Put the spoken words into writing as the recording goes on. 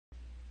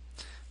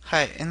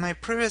Hi, in my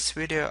previous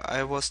video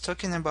I was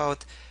talking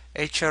about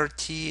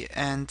HRT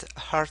and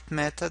HART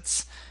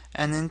methods,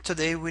 and in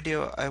today's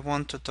video I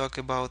want to talk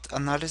about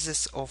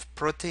analysis of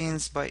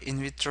proteins by in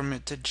vitro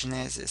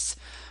mutagenesis.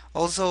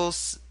 Although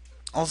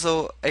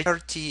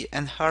HRT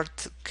and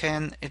HART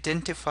can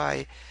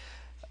identify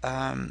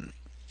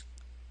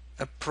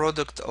a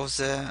product of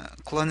the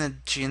cloned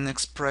gene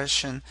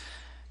expression,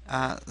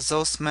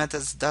 those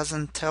methods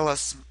doesn't tell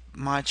us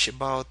much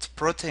about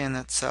protein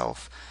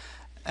itself.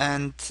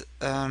 And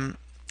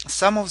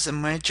some of the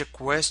major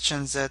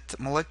questions that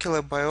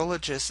molecular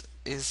biologists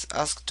is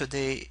asked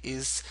today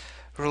is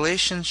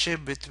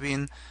relationship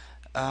between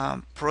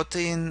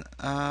protein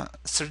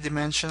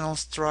three-dimensional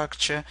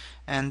structure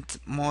and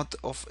mode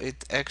of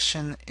its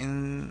action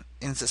in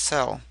the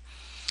cell.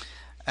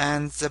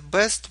 And the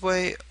best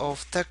way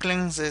of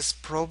tackling this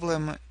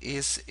problem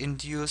is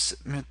induce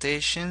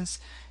mutations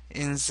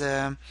in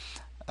the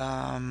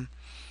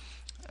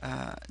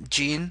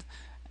gene,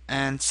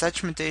 and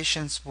such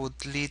mutations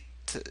would lead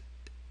to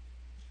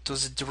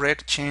the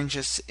direct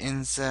changes in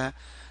the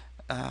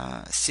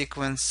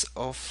sequence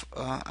of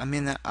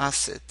amino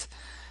acid.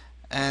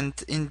 And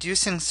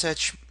inducing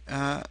such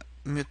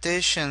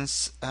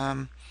mutations,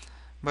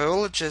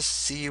 biologists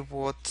see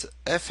what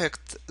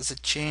effect the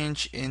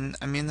change in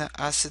amino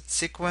acid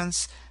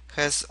sequence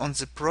has on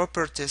the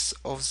properties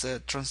of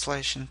the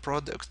translation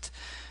product.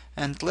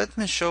 And let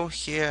me show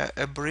here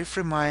a brief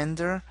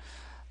reminder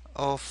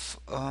of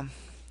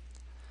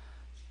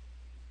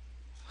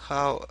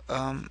how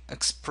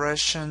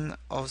expression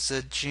of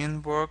the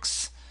gene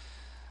works.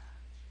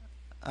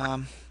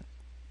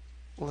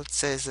 Let's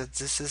say that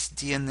this is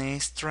DNA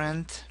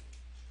strand,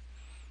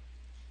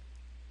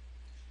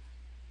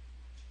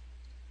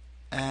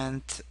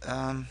 and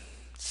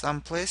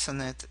some place on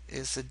it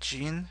is a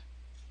gene.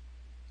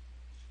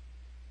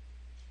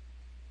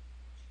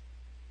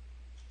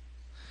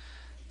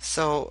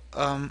 So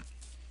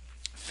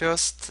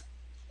first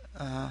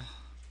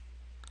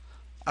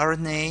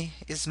RNA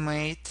is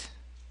made.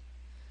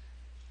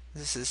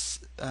 This is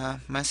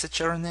message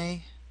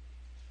RNA.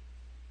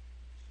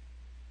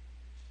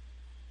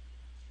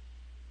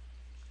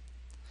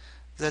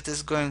 That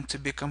is going to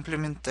be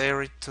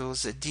complementary to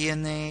the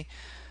DNA,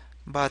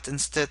 but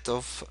instead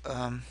of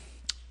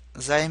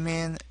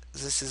thymine,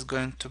 this is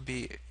going to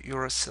be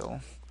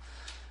uracil.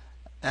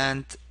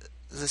 And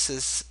this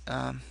is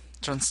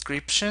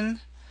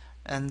transcription,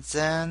 and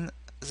then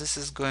this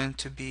is going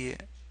to be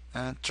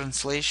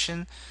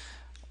translation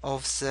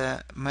of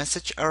the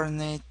message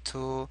RNA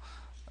to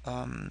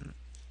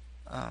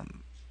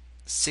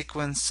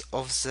sequence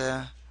of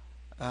the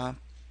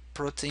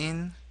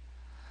protein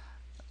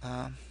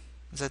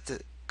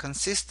that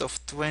consists of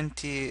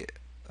 20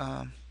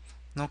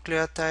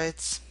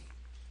 nucleotides,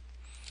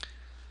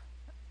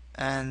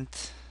 and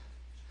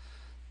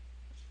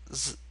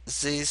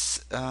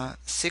this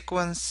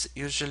sequence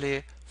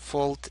usually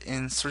fold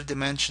in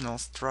three-dimensional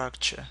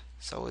structure,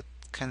 so it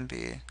can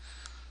be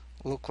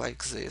look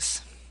like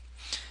this.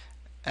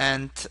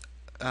 And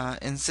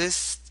in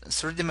this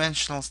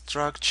three-dimensional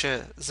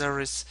structure there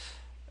is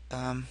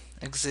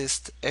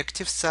exist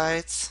active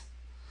sites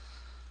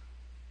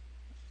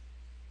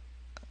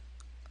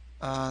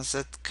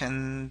that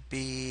can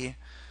be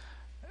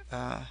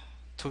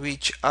to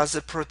which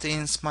other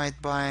proteins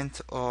might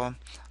bind or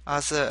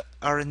other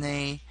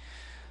RNA,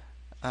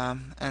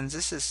 and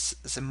this is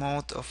the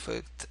mode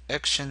of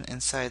action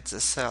inside the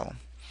cell.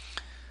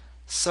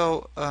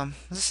 So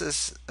this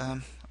is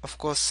of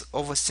course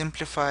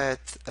oversimplified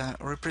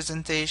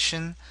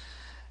representation,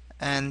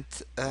 and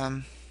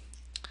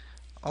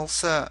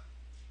also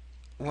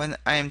when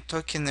I am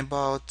talking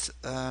about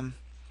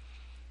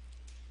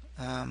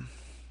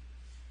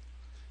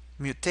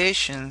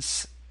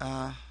mutations,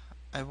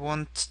 I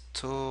want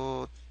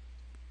to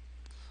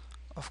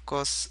of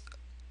course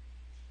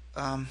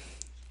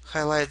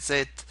highlight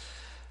that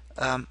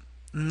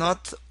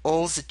not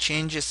all the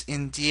changes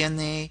in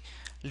DNA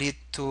lead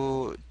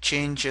to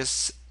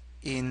changes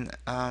in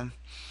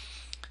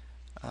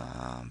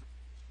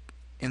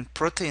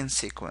protein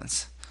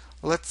sequence.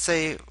 Let's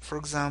say, for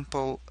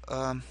example,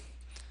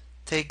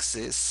 take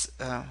this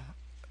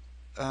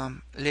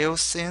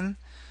leucine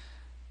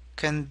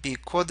can be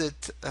coded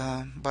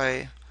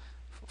by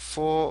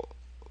four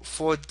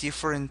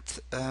different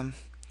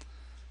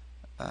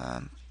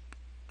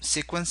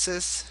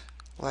sequences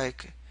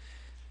like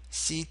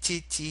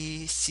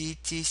CTT,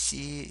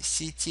 CTC,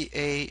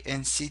 CTA,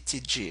 and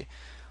CTG.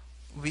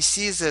 We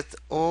see that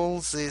all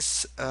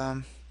these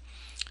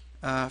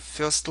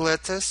first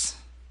letters,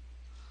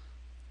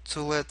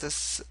 two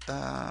letters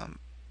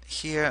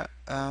here,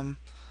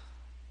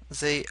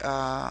 they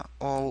are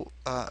all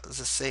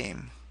the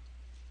same.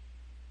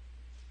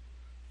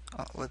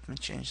 Let me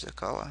change the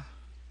color.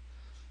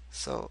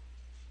 So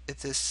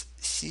it is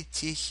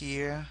CT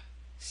here,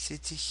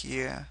 CT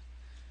here,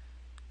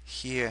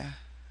 here,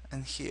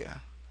 and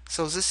here.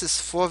 So this is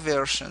four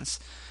versions,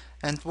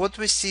 and what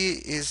we see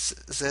is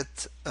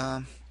that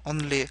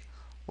only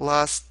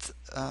last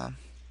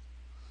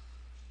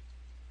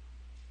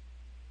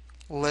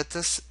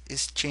lattice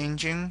is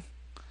changing,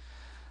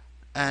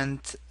 and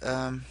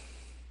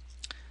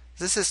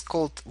this is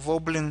called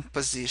wobbling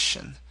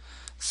position.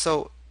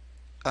 So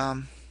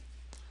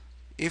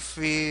if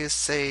we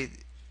say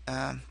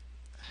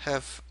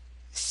have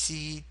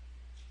C,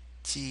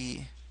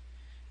 T,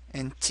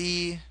 and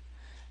T,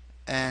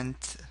 and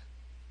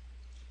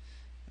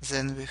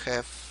then we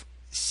have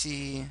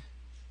C,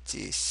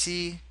 T,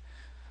 C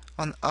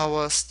on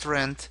our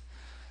strand,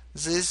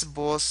 this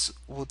both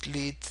would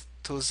lead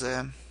to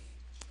the,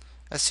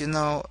 as you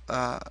know,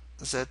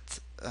 that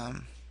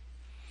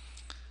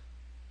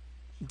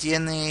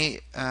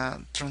DNA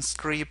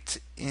transcript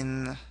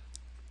in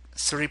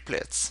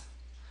triplets.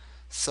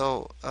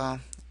 So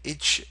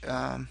each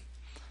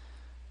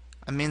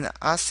amino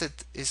acid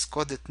is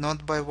coded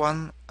not by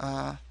one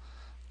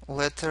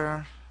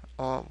letter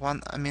or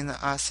one amino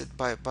acid,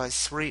 by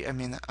 3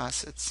 amino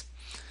acids.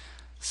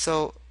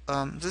 So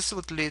this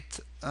would lead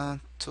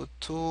to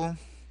 2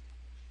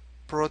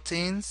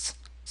 proteins.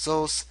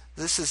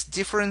 This is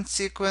different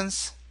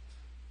sequence,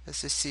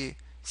 as you see,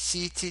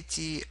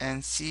 CTT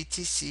and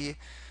CTC,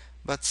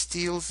 but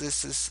still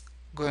this is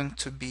going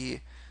to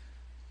be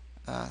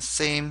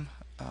same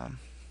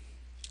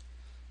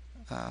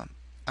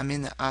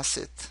amino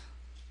acid,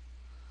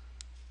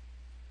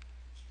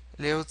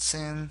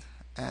 leucine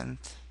and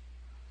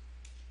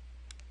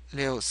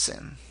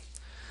leucine.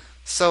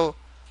 So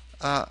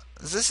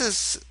this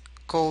is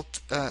called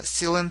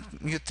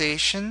silent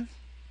mutation.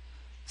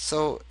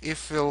 So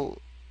if we'll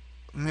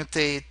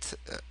mutate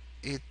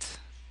it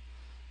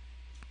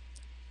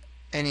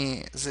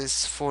any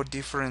these 4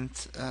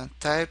 different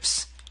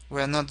types, we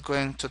are not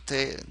going to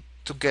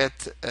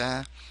get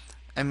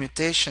a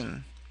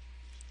mutation.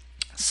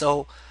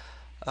 So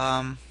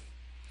the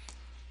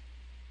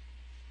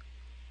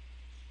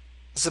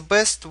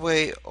best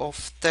way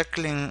of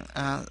tackling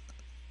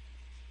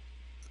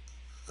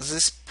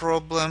this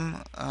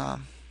problem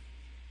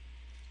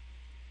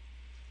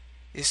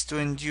is to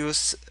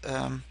induce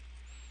a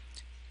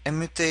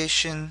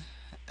mutation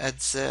at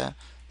the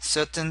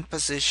certain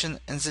position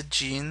in the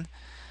gene,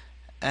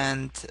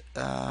 and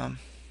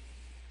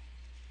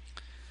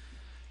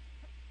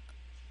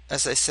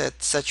as I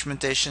said, such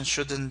mutations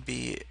shouldn't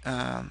be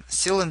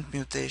silent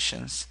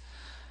mutations,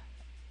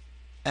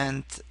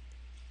 and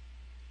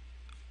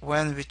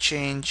when we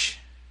change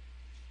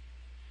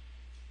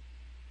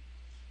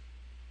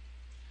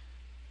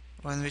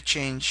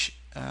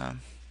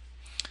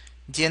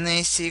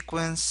DNA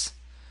sequence,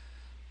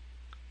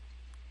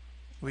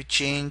 we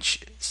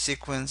change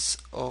sequence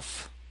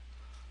of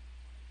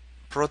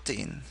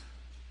protein,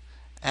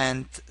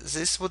 and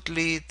this would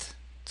lead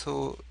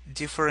to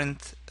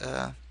different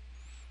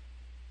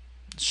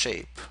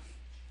shape.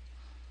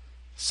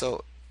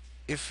 So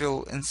if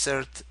we'll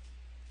insert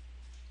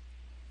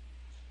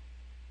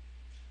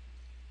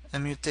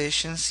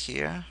mutations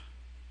here,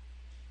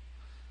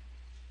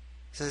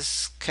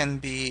 this can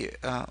be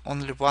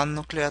only one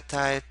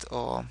nucleotide,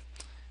 or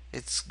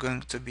it's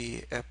going to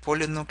be a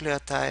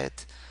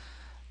polynucleotide.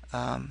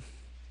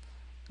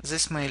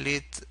 This may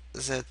lead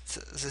that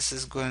this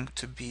is going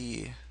to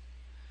be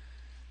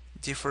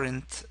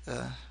different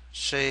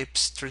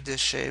shapes, 3D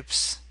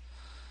shapes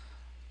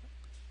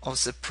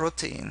of the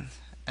protein,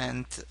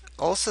 and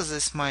also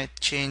this might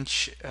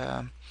change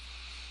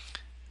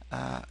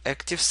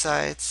active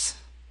sites,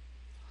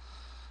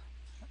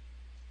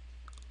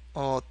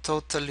 or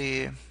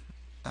totally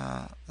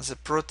the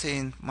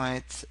protein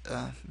might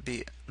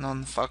be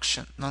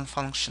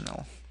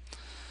non-functional.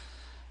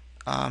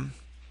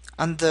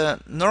 Under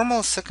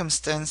normal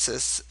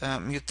circumstances,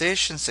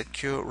 mutations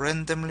occur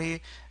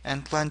randomly,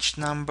 and large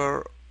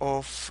number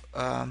of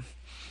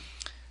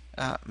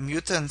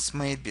mutants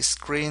may be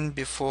screened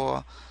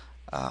before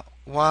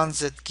one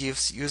that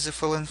gives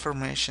useful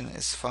information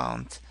is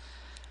found.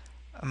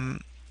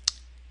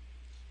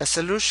 A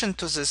solution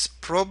to this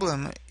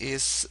problem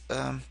is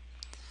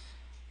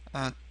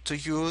to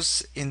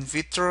use in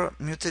vitro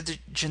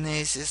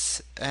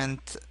mutagenesis, and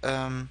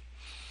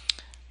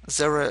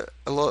there are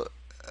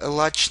a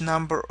large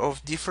number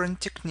of different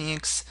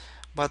techniques,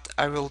 but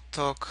I will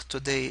talk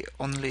today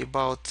only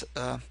about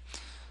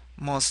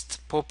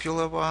most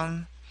popular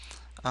one.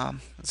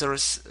 There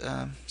is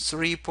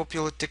 3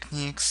 popular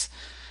techniques,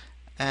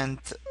 and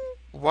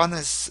one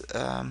is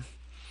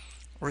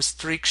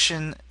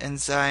restriction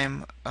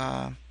enzyme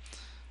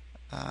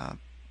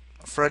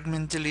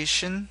fragment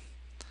deletion.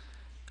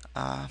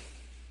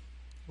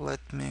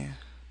 Let me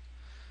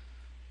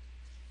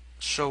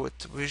show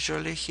it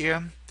visually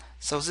here.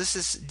 So this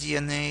is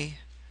DNA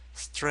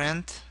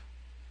strand,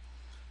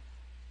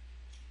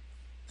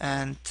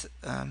 and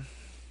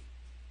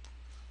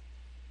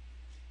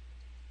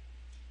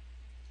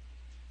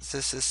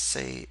this is,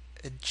 say,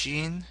 a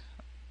gene.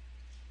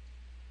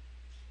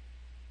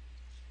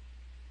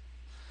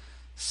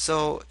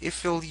 So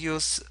if we'll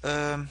use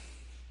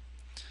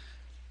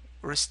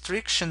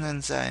restriction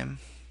enzyme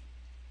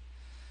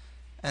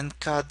and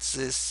cut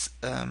this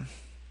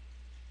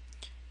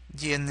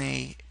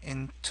DNA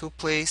in 2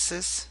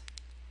 places,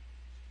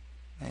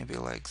 maybe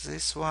like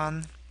this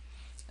one,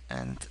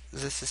 and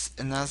this is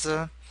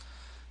another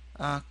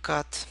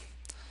cut.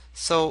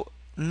 So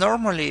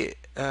normally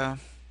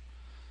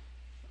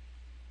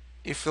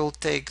if we'll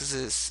take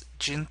this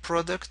gene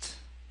product,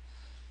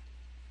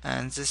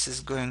 and this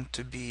is going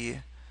to be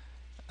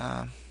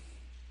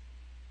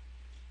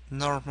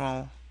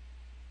normal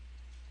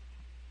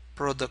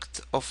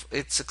product of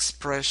its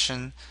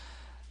expression.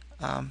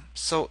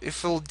 So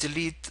if we'll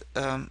delete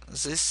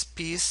this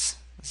piece,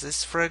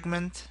 this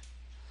fragment,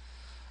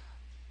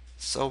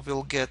 so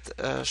we'll get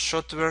a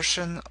short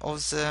version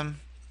of the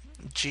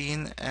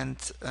gene, and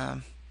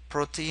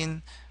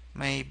protein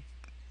may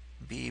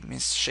be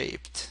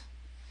misshaped.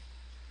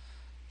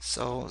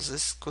 So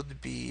this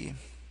could be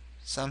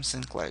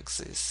something like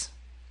this.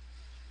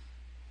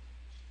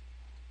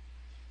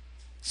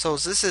 So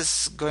this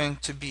is going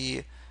to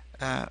be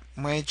a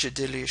major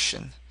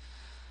deletion.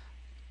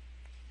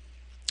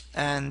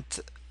 And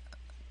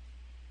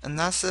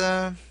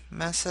another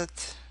method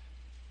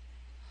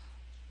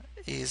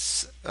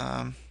is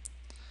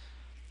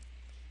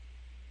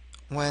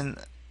when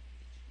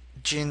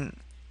gene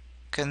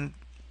can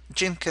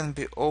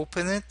be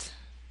opened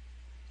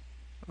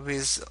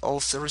with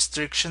also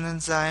restriction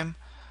enzyme,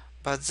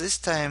 but this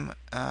time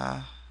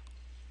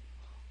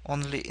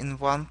only in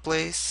one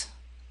place.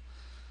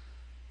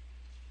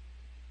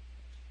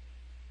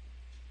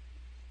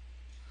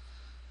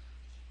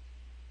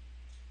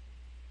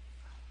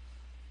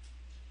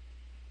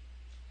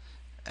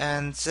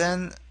 And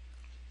then,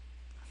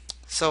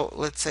 so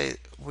let's say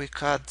we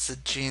cut the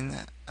gene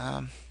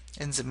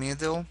in the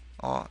middle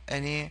or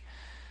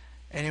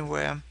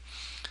anywhere,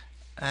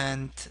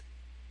 and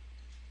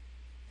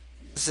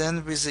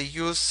then with the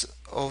use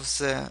of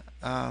the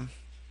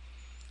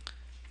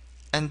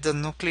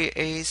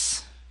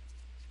endonuclease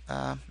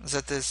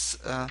that is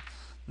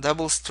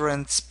double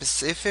strand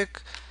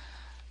specific,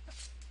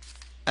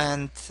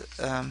 and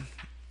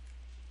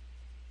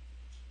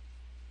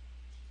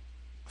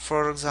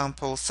for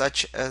example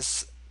such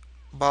as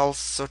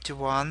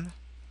BAL31,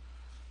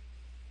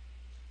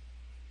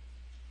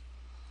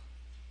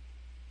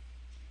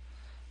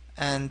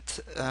 and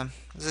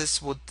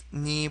this would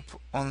nib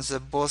on the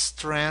both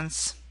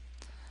strands,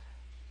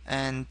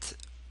 and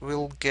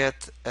we'll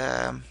get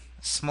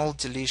small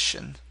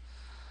deletion.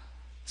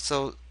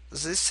 So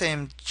this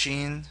same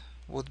gene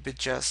would be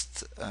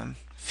just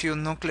few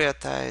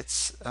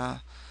nucleotides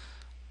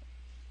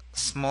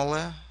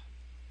smaller.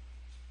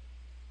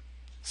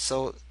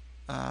 So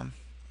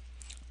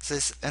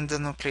this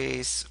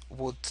endonuclease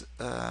would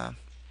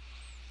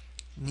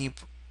nib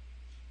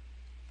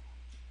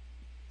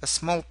a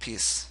small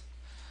piece.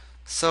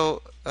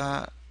 So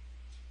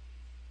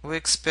we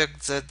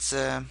expect that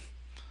the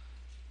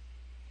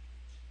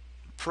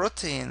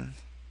protein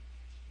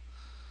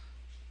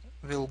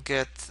will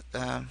get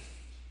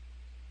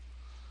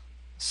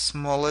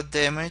smaller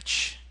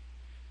damage,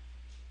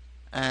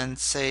 and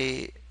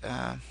say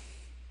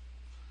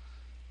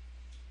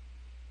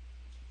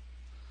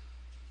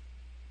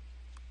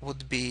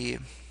would be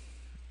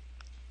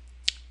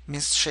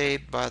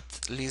misshaped, but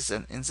less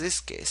than in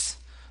this case.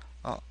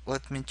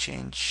 Let me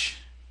change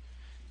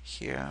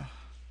here.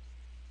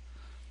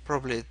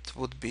 Probably it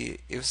would be,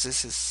 if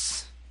this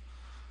is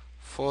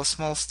 4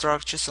 small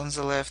structures on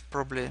the left,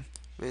 probably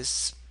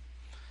with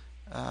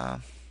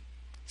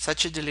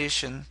such a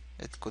deletion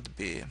it could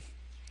be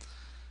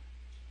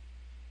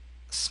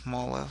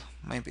smaller.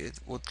 Maybe it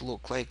would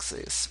look like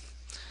this.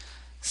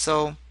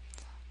 So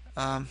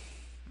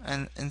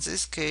and in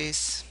this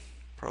case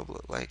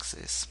probably like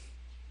this.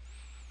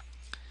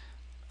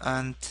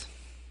 And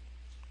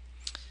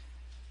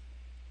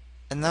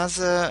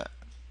another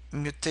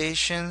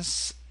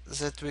mutations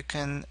that we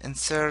can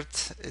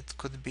insert, it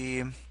could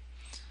be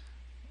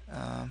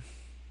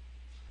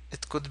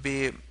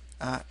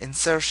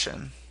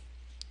insertion.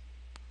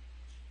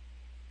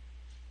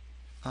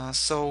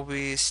 So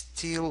we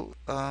still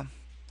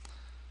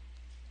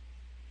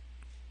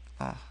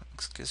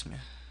excuse me,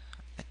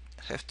 I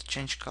have to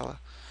change color.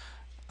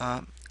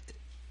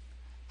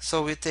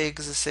 So we take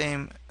the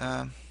same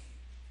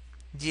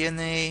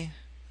DNA,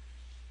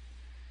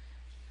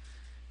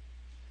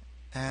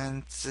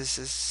 and this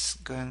is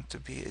going to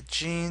be a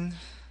gene.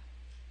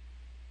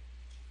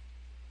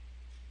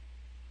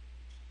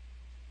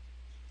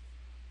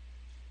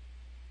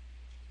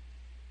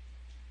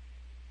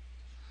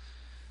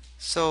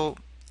 So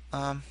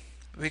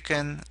we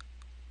can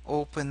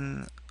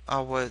open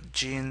our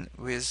gene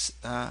with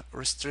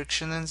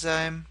restriction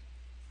enzyme,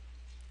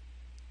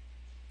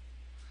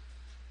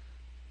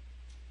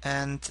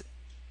 and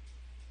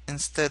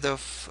instead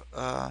of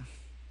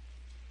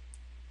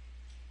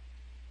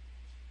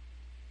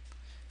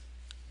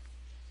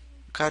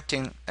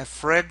cutting a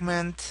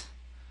fragment,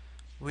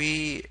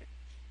 we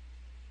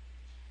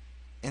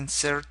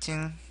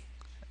inserting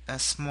a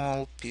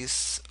small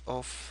piece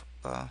of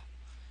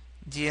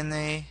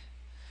DNA.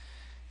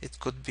 It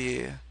could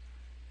be a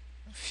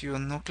few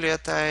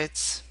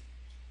nucleotides,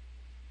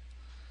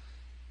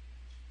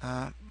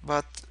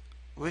 but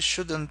we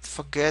shouldn't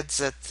forget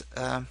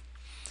that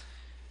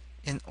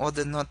in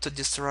order not to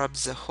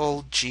disrupt the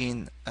whole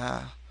gene,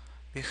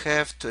 we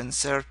have to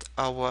insert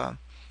our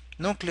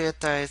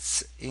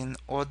nucleotides in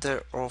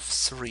order of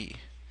 3.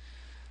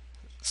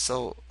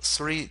 So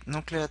 3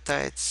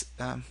 nucleotides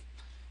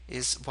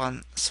is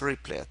one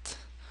triplet,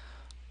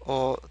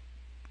 or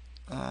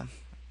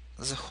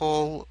the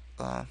whole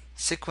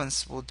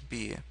sequence would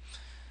be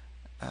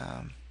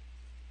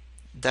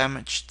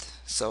damaged.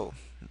 So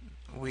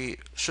we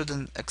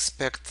shouldn't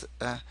expect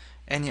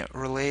any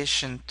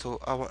relation to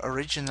our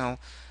original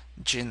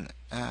gene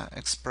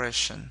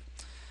expression.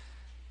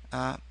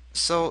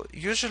 So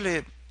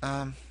usually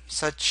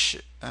such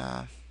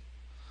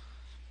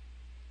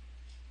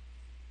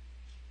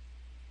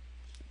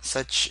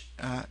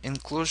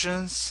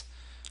inclusions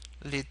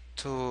lead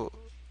to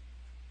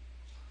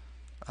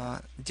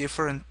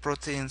different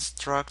protein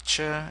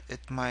structure.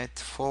 It might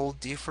fall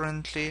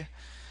differently.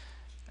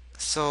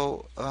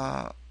 So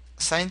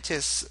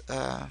scientists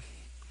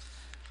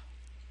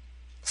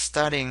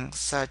studying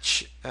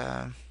such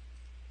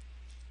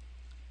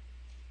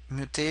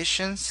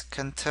mutations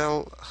can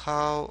tell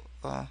how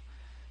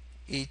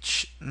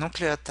each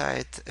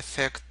nucleotide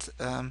affect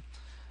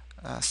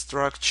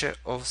structure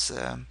of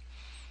the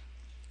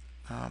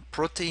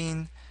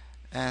protein,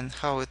 and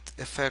how it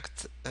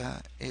affect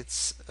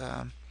its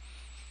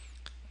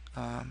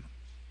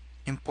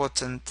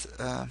important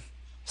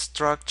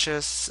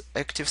structures,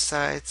 active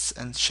sites,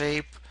 and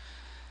shape,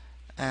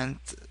 and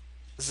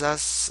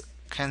thus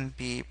can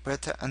be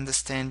better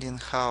understanding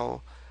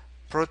how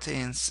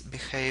proteins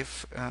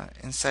behave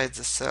inside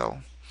the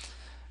cell,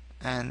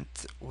 and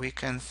we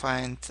can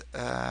find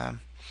a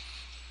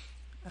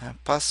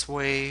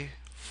pathway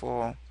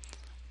for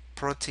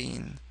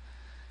protein.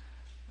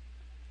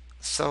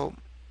 So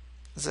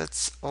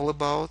that's all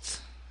about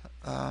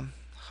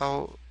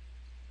how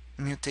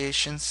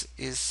mutations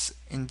is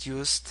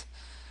induced,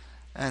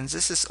 and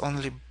this is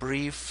only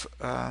brief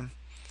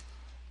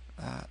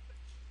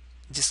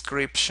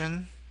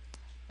description.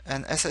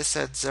 And as I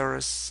said, there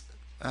is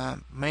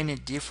many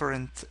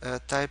different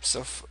types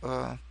of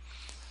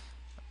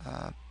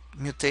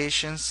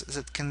mutations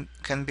that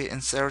can be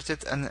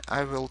inserted, and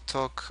I will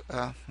talk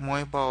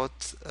more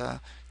about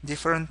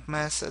different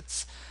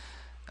methods.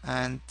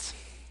 And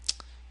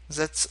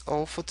that's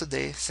all for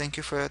today. Thank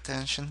you for your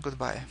attention.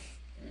 Goodbye.